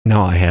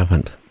No, I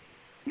haven't.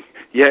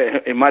 Yeah,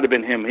 it might have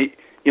been him. He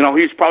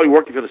was probably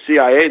working for the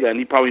CIA then.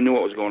 He probably knew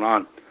what was going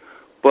on.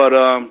 But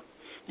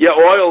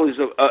oil is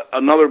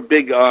another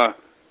big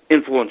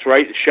influence,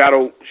 right?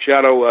 Shadow,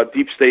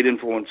 deep state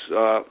influence.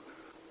 The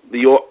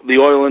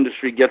oil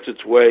industry gets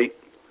its way,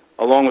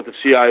 along with the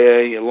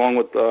CIA, along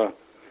with the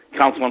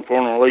Council on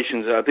Foreign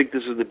Relations. I think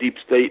this is the deep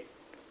state.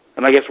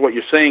 And I guess what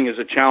you're saying is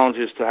the challenge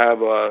is to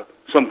have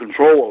some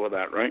control over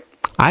that, right?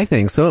 I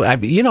think so.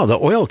 The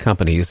oil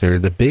companies are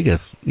the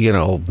biggest,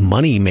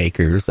 money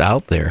makers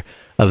out there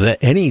of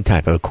any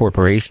type of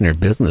corporation or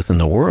business in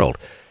the world.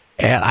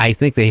 And I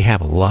think they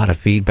have a lot of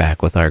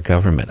feedback with our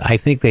government. I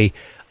think they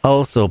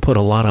also put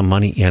a lot of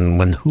money in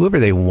when whoever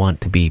they want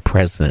to be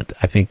president.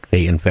 I think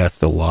they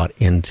invest a lot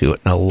into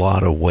it in a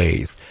lot of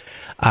ways.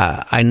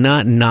 I'm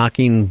not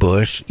knocking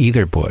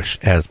either Bush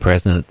as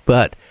president,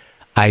 but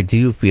I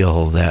do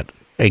feel that,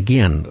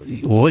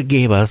 again, what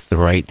gave us the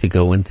right to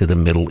go into the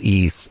Middle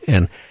East?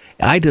 And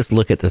I just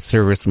look at the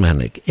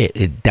servicemen.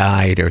 It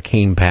died or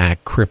came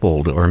back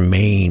crippled or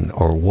maimed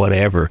or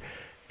whatever.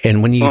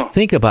 And when you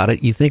think about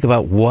it, you think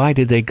about why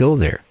did they go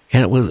there?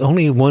 And it was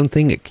only one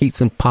thing that keeps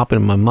them popping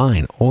in my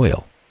mind,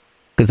 oil.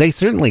 Because they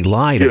certainly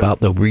lied about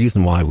the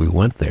reason why we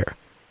went there.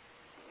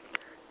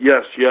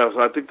 Yes,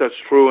 I think that's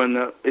true.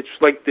 And it's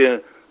like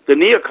the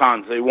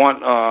neocons. They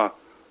want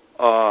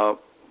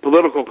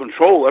political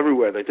control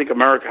everywhere. They think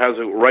America has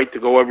a right to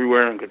go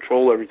everywhere and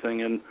control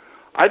everything. And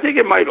I think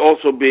it might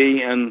also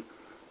be, and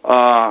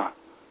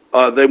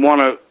they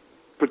want to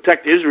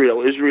protect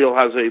Israel. Israel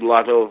has a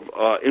lot of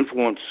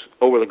influence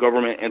over the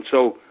government, and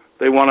so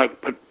they want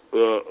to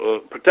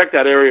protect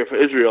that area for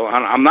Israel.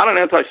 I'm not an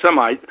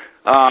anti-Semite,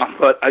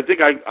 but I think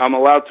I'm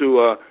allowed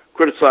to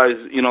criticize,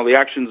 the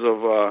actions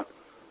of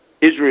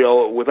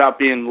Israel without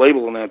being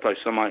labeled an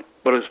anti-Semite.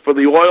 But it's for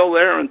the oil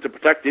there and to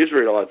protect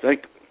Israel, I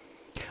think.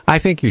 I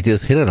think you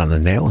just hit it on the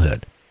nail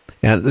head.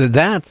 And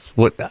that's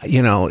what,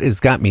 has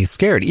got me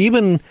scared.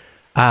 Even,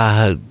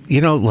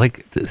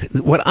 like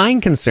what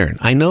I'm concerned,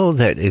 I know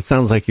that it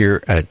sounds like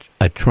you're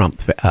a Trump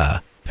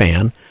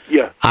fan.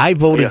 Yeah. I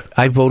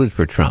voted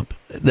for Trump.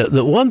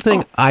 The one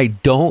thing I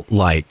don't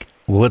like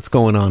what's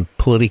going on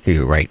politically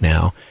right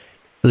now,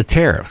 the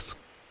tariffs.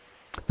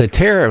 The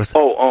tariffs.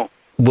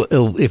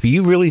 If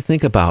you really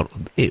think about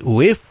it,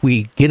 if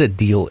we get a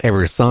deal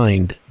ever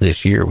signed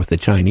this year with the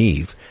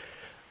Chinese,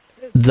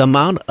 the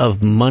amount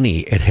of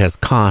money it has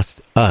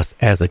cost us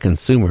as a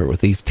consumer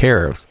with these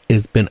tariffs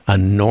has been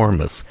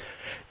enormous.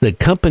 The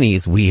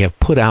companies we have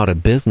put out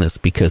of business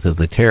because of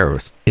the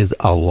tariffs is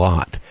a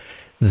lot.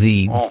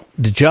 The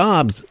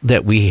jobs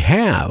that we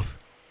have,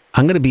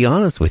 I'm going to be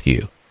honest with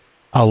you,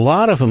 a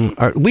lot of them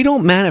we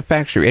don't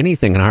manufacture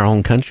anything in our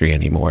own country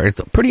anymore.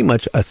 It's pretty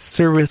much a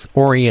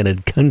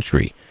service-oriented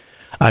country.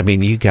 I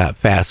mean, you got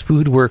fast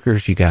food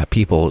workers, you got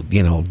people,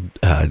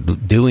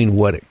 doing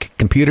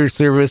computer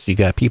service, you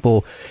got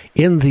people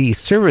in the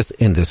service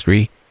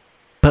industry,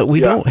 but we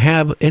don't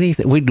have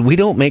anything. We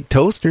don't make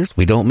toasters,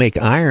 we don't make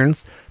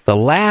irons. The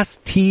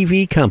last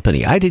TV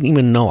company, I didn't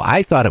even know.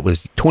 I thought it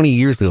was 20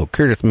 years ago,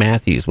 Curtis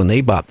Matthews, when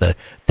they bought the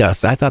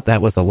Dust. I thought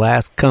that was the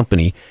last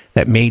company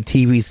that made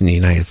TVs in the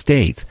United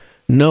States.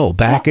 No,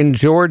 back in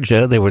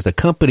Georgia, there was a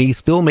company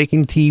still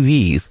making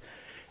TVs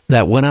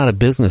that went out of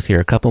business here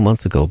a couple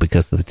months ago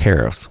because of the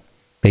tariffs.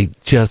 It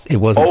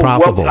wasn't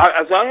profitable. Well,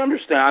 as I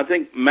understand, I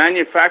think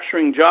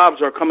manufacturing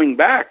jobs are coming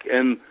back,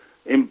 and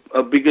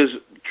because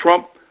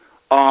Trump,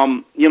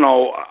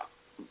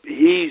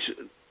 he's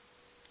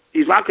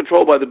not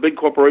controlled by the big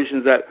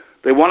corporations that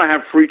they want to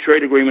have free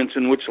trade agreements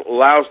in which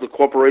allows the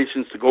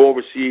corporations to go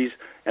overseas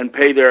and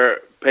pay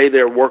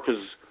their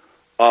workers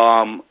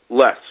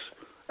less.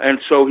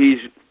 And so he's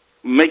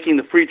making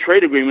the free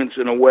trade agreements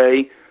in a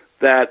way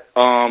that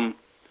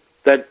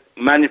that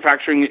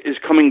manufacturing is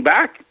coming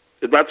back.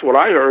 That's what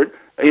I heard.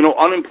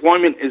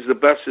 Unemployment is the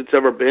best it's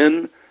ever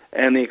been,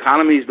 and the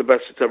economy is the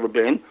best it's ever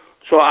been.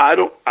 So I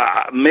don't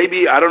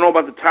know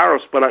about the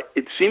tariffs, but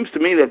it seems to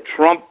me that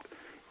Trump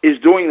is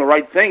doing the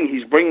right thing.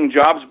 He's bringing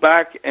jobs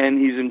back, and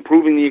he's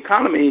improving the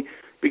economy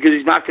because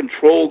he's not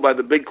controlled by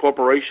the big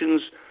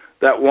corporations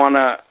that want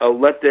to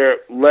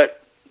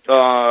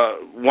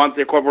want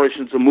their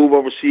corporations to move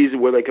overseas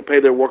where they can pay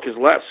their workers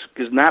less.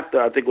 Because NAFTA,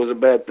 I think, was a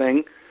bad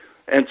thing,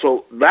 and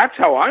so that's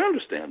how I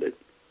understand it.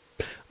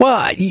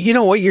 Well,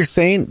 what you're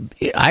saying,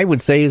 I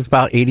would say is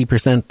about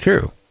 80%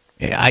 true.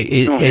 I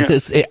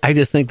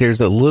just think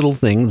there's a little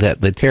thing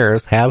that the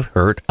tariffs have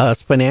hurt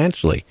us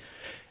financially.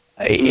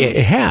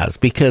 It has,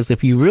 because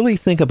if you really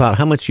think about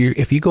how much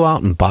if you go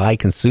out and buy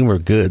consumer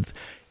goods,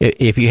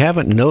 if you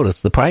haven't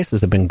noticed, the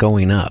prices have been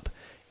going up.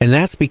 And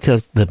that's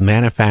because the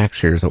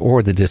manufacturers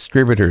or the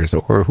distributors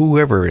or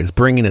whoever is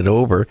bringing it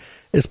over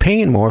is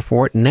paying more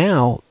for it.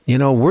 Now,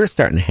 we're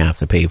starting to have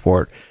to pay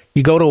for it.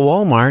 You go to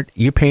Walmart,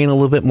 you're paying a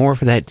little bit more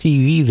for that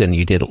TV than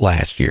you did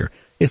last year.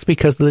 It's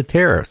because of the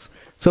tariffs.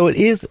 So it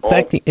is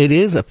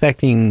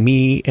affecting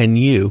me and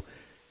you.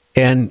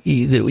 And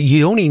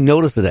you only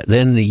notice it at the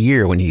end of the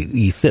year when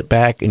you sit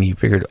back and you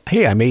figured,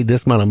 hey, I made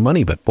this amount of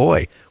money, but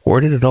boy, where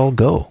did it all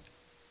go?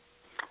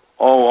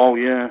 Oh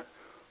yeah.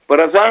 But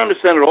as I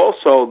understand it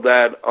also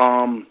that,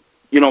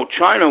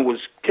 China was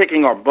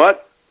kicking our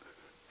butt,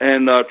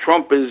 and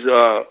Trump is,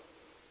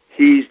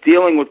 he's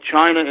dealing with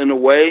China in a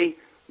way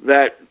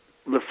that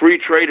the free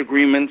trade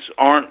agreements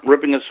aren't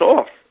ripping us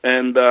off.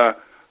 And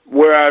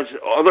whereas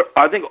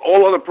I think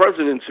all other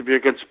presidents, if you're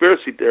a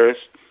conspiracy theorist,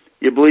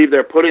 you believe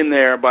they're put in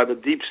there by the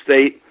deep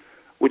state,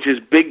 which is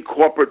big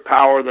corporate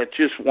power that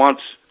just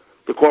wants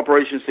the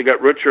corporations to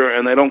get richer,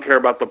 and they don't care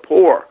about the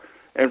poor.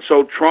 And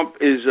so Trump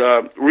is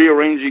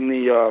rearranging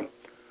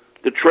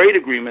the trade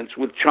agreements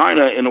with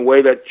China in a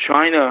way that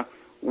China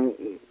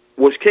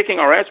was kicking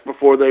our ass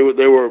before. They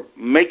were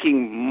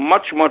making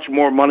much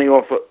more money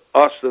off of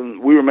us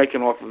than we were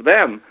making off of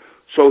them.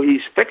 So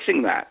he's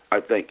fixing that, I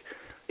think.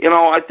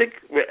 I think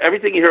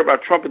everything you hear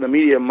about Trump in the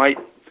media I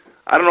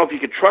don't know if you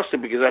could trust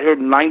it, because I heard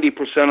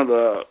 90% of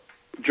the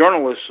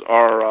journalists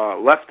are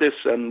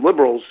leftists and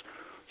liberals.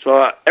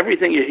 So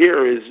everything you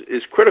hear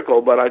is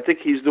critical, but I think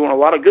he's doing a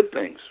lot of good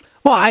things.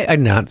 Well,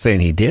 I'm not saying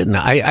he didn't.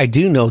 I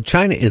do know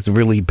China is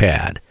really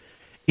bad.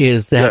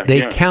 Is that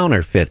they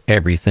counterfeit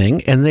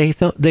everything, and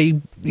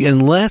they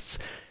unless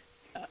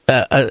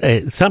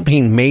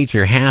something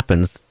major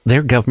happens,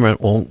 their government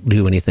won't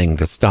do anything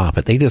to stop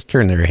it. They just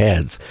turn their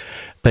heads.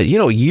 But,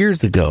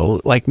 years ago,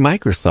 like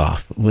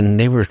Microsoft, when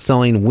they were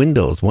selling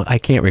Windows, I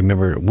can't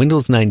remember,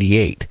 Windows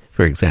 98,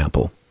 for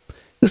example.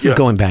 This is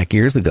going back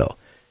years ago.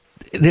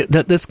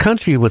 This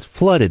country was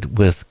flooded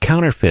with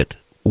counterfeit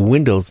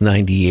Windows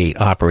 98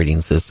 operating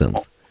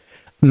systems.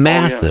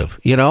 Massive,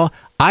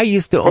 I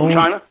used to own...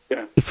 China?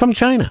 Yeah. From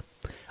China.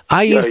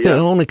 I used to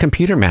own a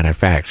computer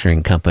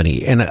manufacturing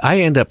company, and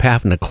I ended up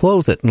having to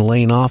close it and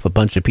laying off a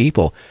bunch of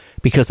people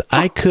because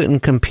I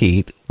couldn't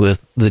compete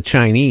with the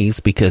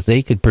Chinese because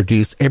they could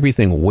produce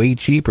everything way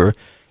cheaper,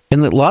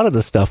 and a lot of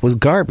the stuff was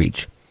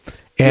garbage.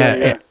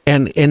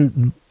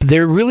 And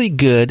they're really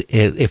good.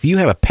 If you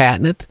have a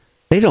patent,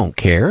 they don't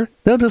care.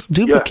 They'll just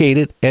duplicate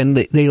it, and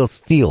they'll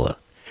steal it.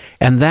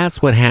 And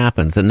that's what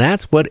happens, and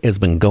that's what has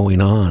been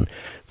going on.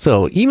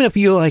 So even if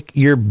you like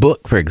your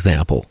book, for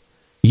example,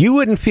 you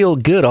wouldn't feel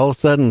good all of a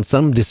sudden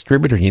some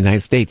distributor in the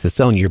United States is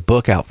selling your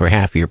book out for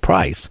half your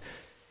price.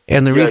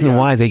 And the reason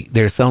why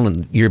they're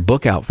selling your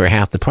book out for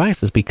half the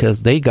price is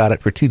because they got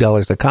it for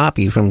 $2 a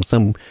copy from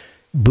some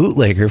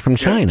bootlegger from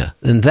China.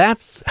 And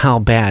that's how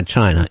bad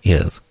China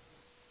is.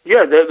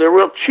 Yeah, they're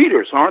real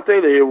cheaters, aren't they?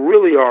 They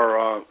really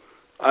are.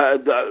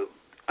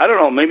 I don't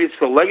know, maybe it's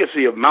the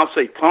legacy of Mao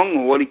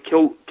Zedong, what he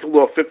killed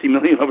off 50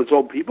 million of his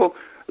old people.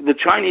 The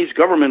Chinese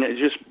government is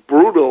just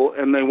brutal,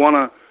 and they want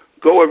to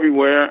go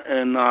everywhere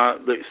and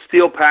they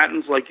steal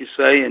patents, like you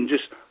say, and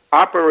just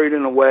operate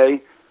in a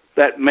way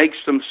that makes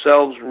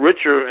themselves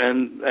richer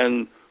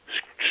and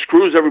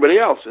screws everybody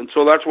else. And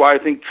so that's why I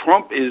think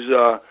Trump is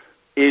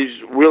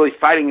really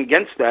fighting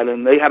against that,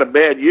 and they had a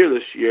bad year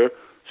this year.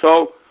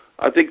 So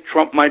I think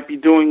Trump might be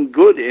doing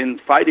good in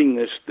fighting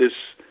this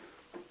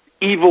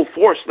evil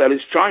force that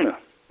is China.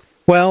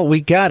 Well, we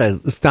got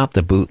to stop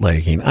the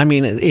bootlegging. I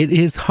mean, it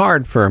is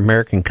hard for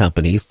American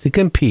companies to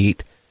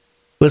compete.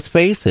 Let's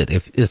face it,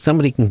 if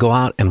somebody can go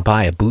out and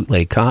buy a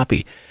bootleg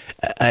copy.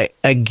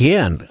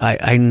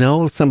 I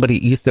know somebody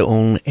used to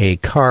own a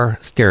car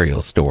stereo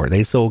store.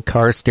 They sold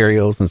car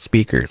stereos and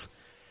speakers.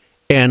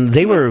 And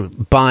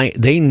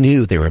they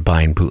knew they were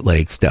buying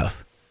bootleg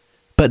stuff.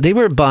 But they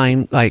were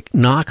buying like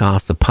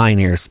knockoffs of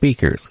Pioneer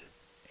speakers.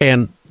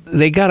 And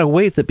they got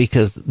away with it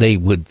because they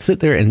would sit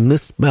there and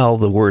misspell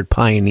the word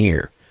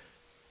Pioneer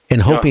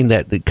and hoping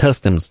that the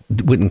customs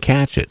wouldn't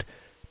catch it.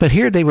 But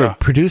here they were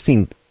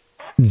producing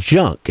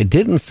junk. It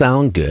didn't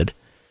sound good,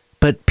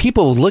 but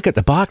people would look at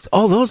the box.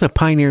 Oh, those are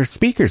Pioneer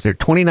speakers. They're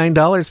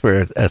 $29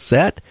 for a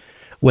set,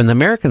 when the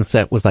American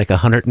set was like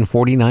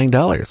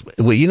 $149.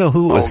 Well, you know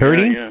who it was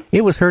hurting? Yeah.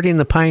 It was hurting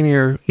the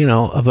Pioneer,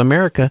 of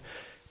America,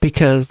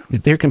 because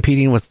they're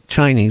competing with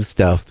Chinese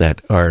stuff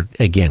that are,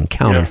 again,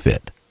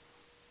 counterfeit.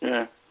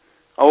 Yeah.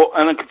 Oh,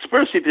 and the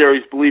conspiracy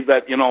theories believe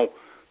that,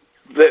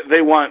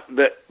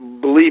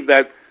 believe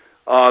that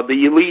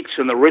the elites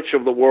and the rich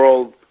of the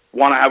world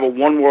want to have a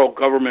one-world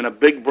government, a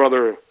big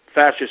brother,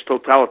 fascist,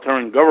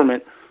 totalitarian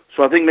government.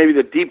 So I think maybe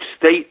the deep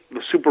state,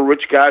 the super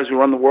rich guys who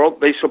run the world,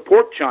 they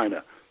support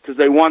China because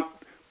they want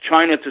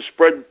China to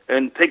spread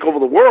and take over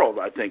the world,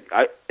 I think.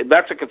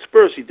 That's a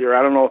conspiracy theory.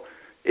 I don't know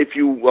if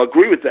you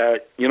agree with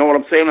that. You know what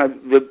I'm saying?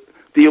 The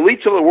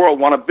elites of the world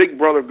want a big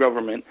brother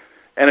government,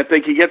 and if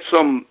they can get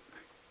some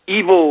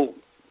evil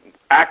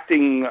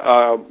acting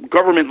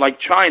government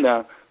like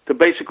China to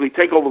basically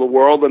take over the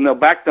world, and they'll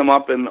back them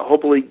up and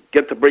hopefully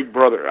get the big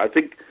brother. I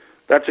think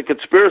that's a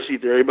conspiracy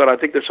theory, but I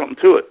think there's something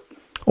to it.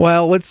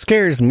 Well, what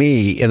scares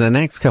me, in the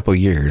next couple of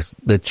years,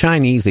 the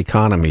Chinese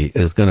economy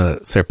is going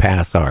to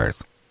surpass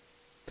ours.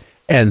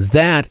 And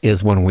that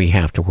is when we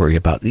have to worry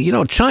about,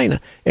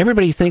 China.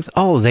 Everybody thinks,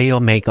 they'll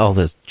make all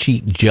this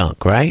cheap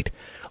junk, right?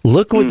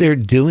 Look what they're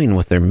doing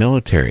with their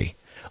military.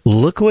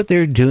 Look what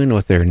they're doing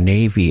with their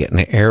Navy and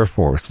the Air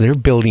Force. They're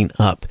building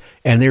up,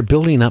 and they're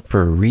building up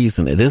for a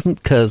reason. It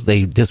isn't because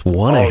they just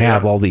want to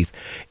have all these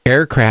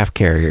aircraft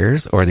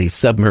carriers or these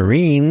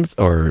submarines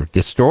or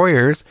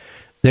destroyers.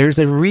 There's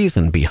a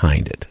reason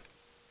behind it.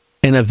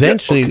 And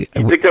eventually...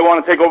 You think they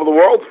want to take over the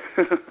world?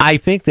 I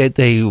think that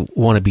they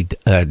want to be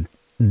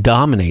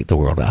dominate the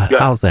world. Yeah.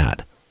 How's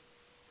that?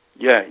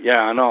 Yeah,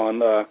 I know.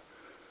 And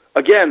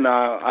again,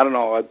 I don't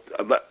know.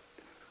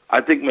 I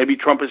think maybe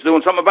Trump is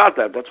doing something about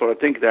that. That's what I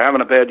think. They're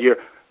having a bad year.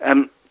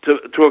 And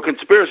to a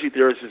conspiracy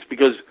theorist, it's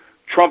because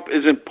Trump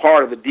isn't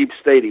part of the deep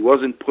state. He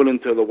wasn't put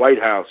into the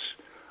White House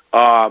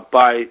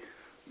by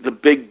the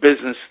big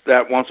business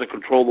that wants to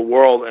control the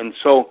world. And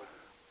so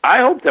I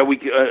hope that we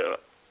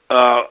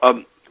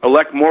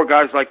elect more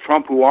guys like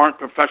Trump who aren't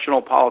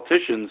professional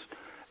politicians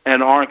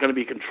and aren't going to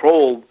be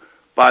controlled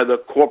by the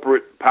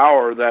corporate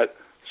power that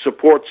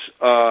supports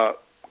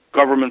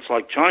governments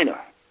like China.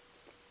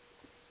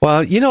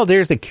 Well,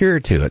 there's a cure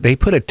to it. They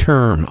put a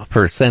term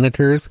for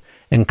senators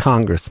and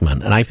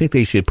congressmen, and I think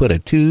they should put a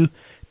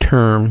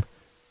 2-term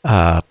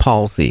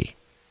policy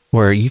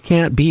where you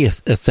can't be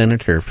a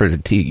senator from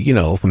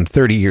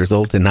 30 years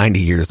old to 90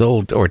 years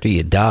old or till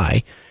you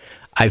die.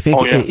 I think,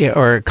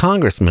 or a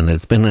congressman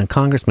that's been a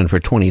congressman for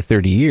 20,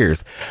 30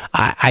 years.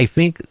 I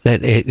think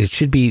that it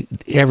should be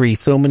every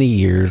so many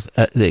years,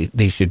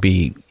 they should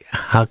be,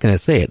 how can I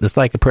say it? Just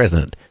like a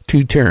president,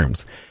 2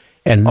 terms.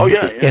 And,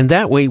 and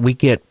that way we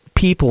get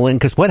people in,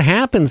 because what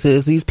happens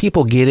is these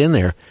people get in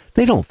there,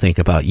 they don't think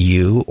about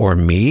you or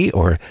me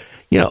or,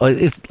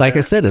 it's like I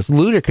said, it's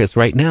ludicrous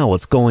right now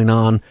what's going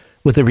on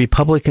with the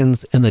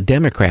Republicans and the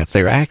Democrats.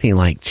 They're acting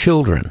like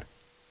children.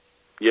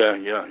 Yeah.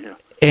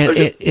 And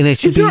it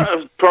should be... Is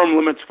there term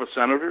limits for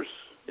senators?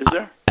 Is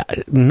there?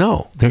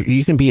 No.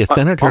 You can be a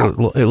senator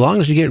as long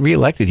as you get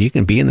reelected. You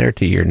can be in there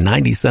till you're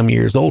 90-some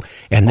years old.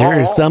 And there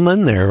is some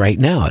in there right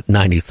now at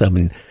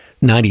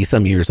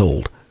 90-some years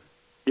old.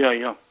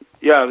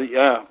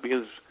 Yeah,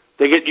 because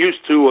they get used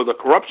to the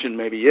corruption,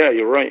 maybe. Yeah,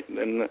 you're right.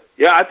 And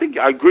I think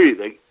I agree.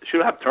 They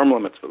should have term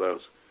limits for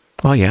those.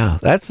 Oh, yeah.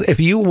 That's if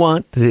you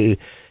want to,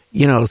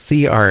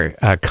 see our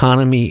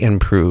economy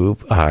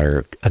improve,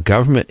 our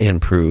government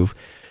improve,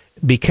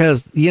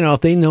 because,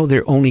 if they know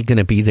they're only going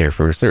to be there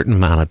for a certain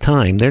amount of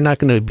time, they're not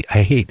going to,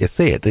 I hate to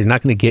say it, they're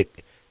not going to get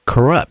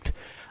corrupt.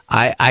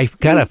 I've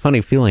got a funny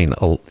feeling,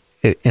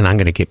 and I'm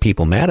going to get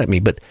people mad at me,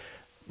 but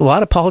a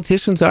lot of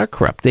politicians are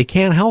corrupt. They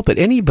can't help it.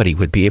 Anybody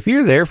would be. If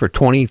you're there for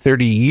 20,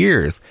 30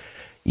 years,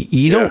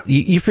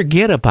 you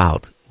forget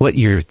about what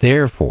you're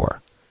there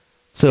for.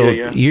 So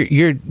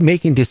you're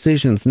making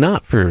decisions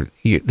not for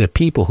the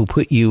people who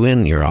put you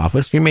in your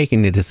office. You're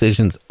making the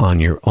decisions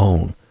on your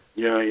own.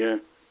 Yeah.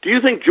 Do you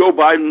think Joe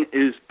Biden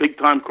is big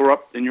time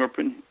corrupt, in your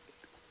opinion?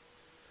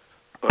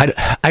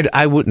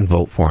 I wouldn't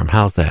vote for him.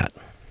 How's that?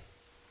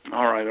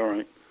 All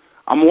right.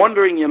 I'm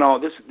wondering,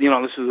 this is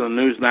in the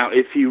news now,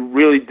 if he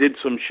really did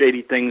some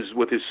shady things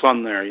with his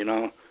son there,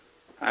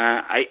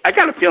 I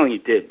got a feeling he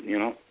did,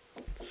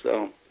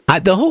 so.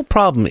 The whole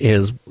problem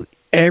is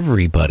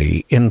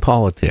everybody in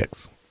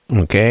politics,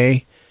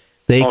 okay?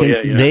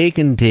 They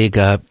can dig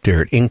up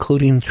dirt,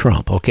 including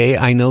Trump, okay?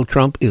 I know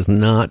Trump is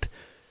not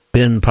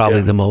been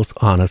probably the most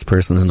honest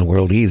person in the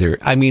world either.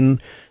 I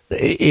mean,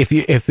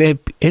 if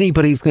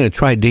anybody's going to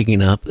try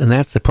digging up, and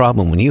that's the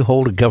problem, when you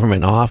hold a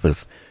government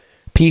office,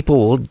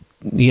 people will,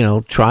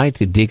 try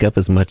to dig up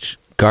as much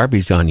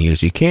garbage on you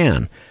as you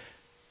can.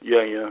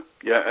 Yeah,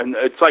 and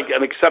it's like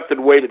an accepted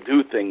way to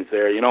do things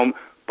there.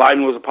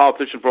 Biden was a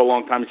politician for a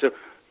long time. He said,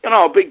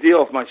 a big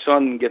deal if my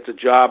son gets a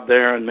job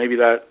there and maybe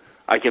that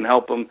I can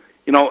help him.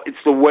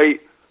 It's the way.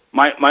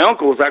 My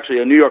uncle was actually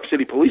a New York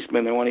City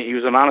policeman, and when he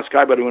was an honest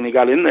guy, but when he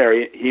got in there,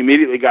 he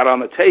immediately got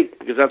on the take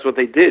because that's what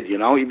they did,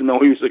 even though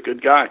he was a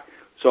good guy.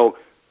 So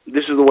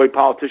this is the way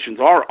politicians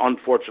are,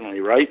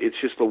 unfortunately, right? It's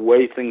just the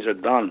way things are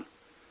done.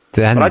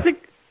 But I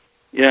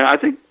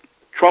think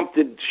Trump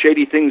did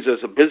shady things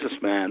as a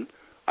businessman.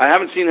 I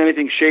haven't seen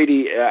anything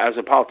shady as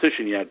a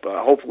politician yet,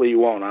 but hopefully you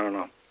won't. I don't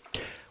know.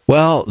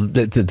 Well,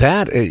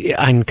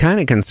 I'm kind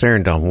of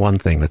concerned on one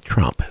thing with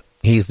Trump.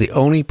 He's the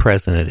only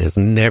president that has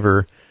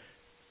never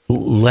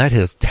let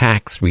his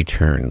tax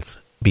returns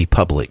be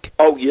public.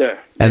 Oh, yeah.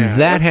 And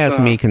that has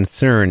me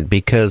concerned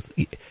because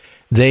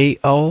they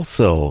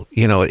also,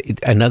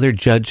 another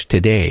judge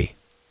today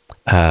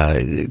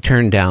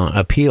turned down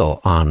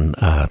appeal on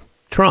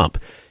Trump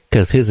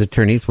because his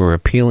attorneys were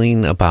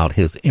appealing about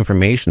his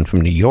information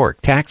from New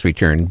York tax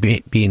return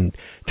being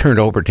turned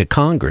over to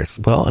Congress.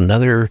 Well,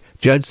 another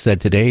judge said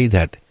today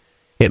that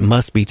it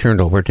must be turned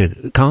over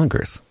to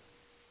Congress.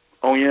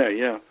 Oh,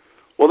 yeah.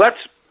 Well, that's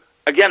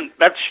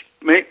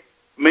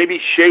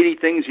maybe shady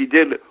things he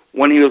did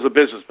when he was a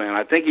businessman.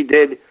 I think he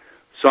did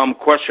some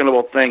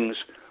questionable things.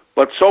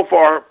 But so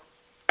far,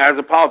 as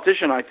a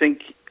politician, I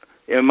think,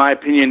 in my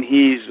opinion,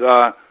 he's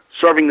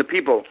serving the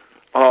people,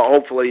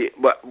 hopefully.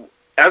 But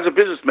as a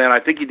businessman, I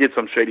think he did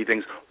some shady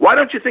things. Why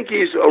don't you think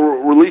he's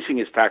releasing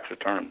his tax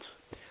returns?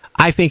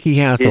 I think he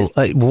has.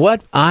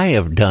 What I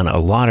have done a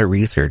lot of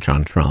research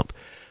on Trump.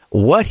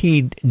 What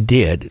he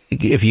did,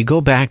 if you go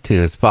back to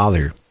his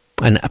father,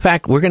 and in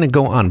fact, we're going to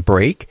go on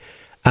break,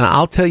 and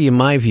I'll tell you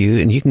my view,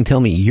 and you can tell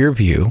me your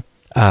view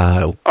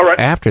All right.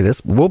 after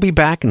this. We'll be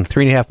back in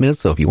 3.5 minutes,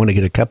 so if you want to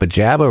get a cup of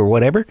Java or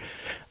whatever,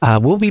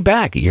 we'll be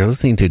back. You're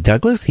listening to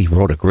Douglas. He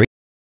wrote a great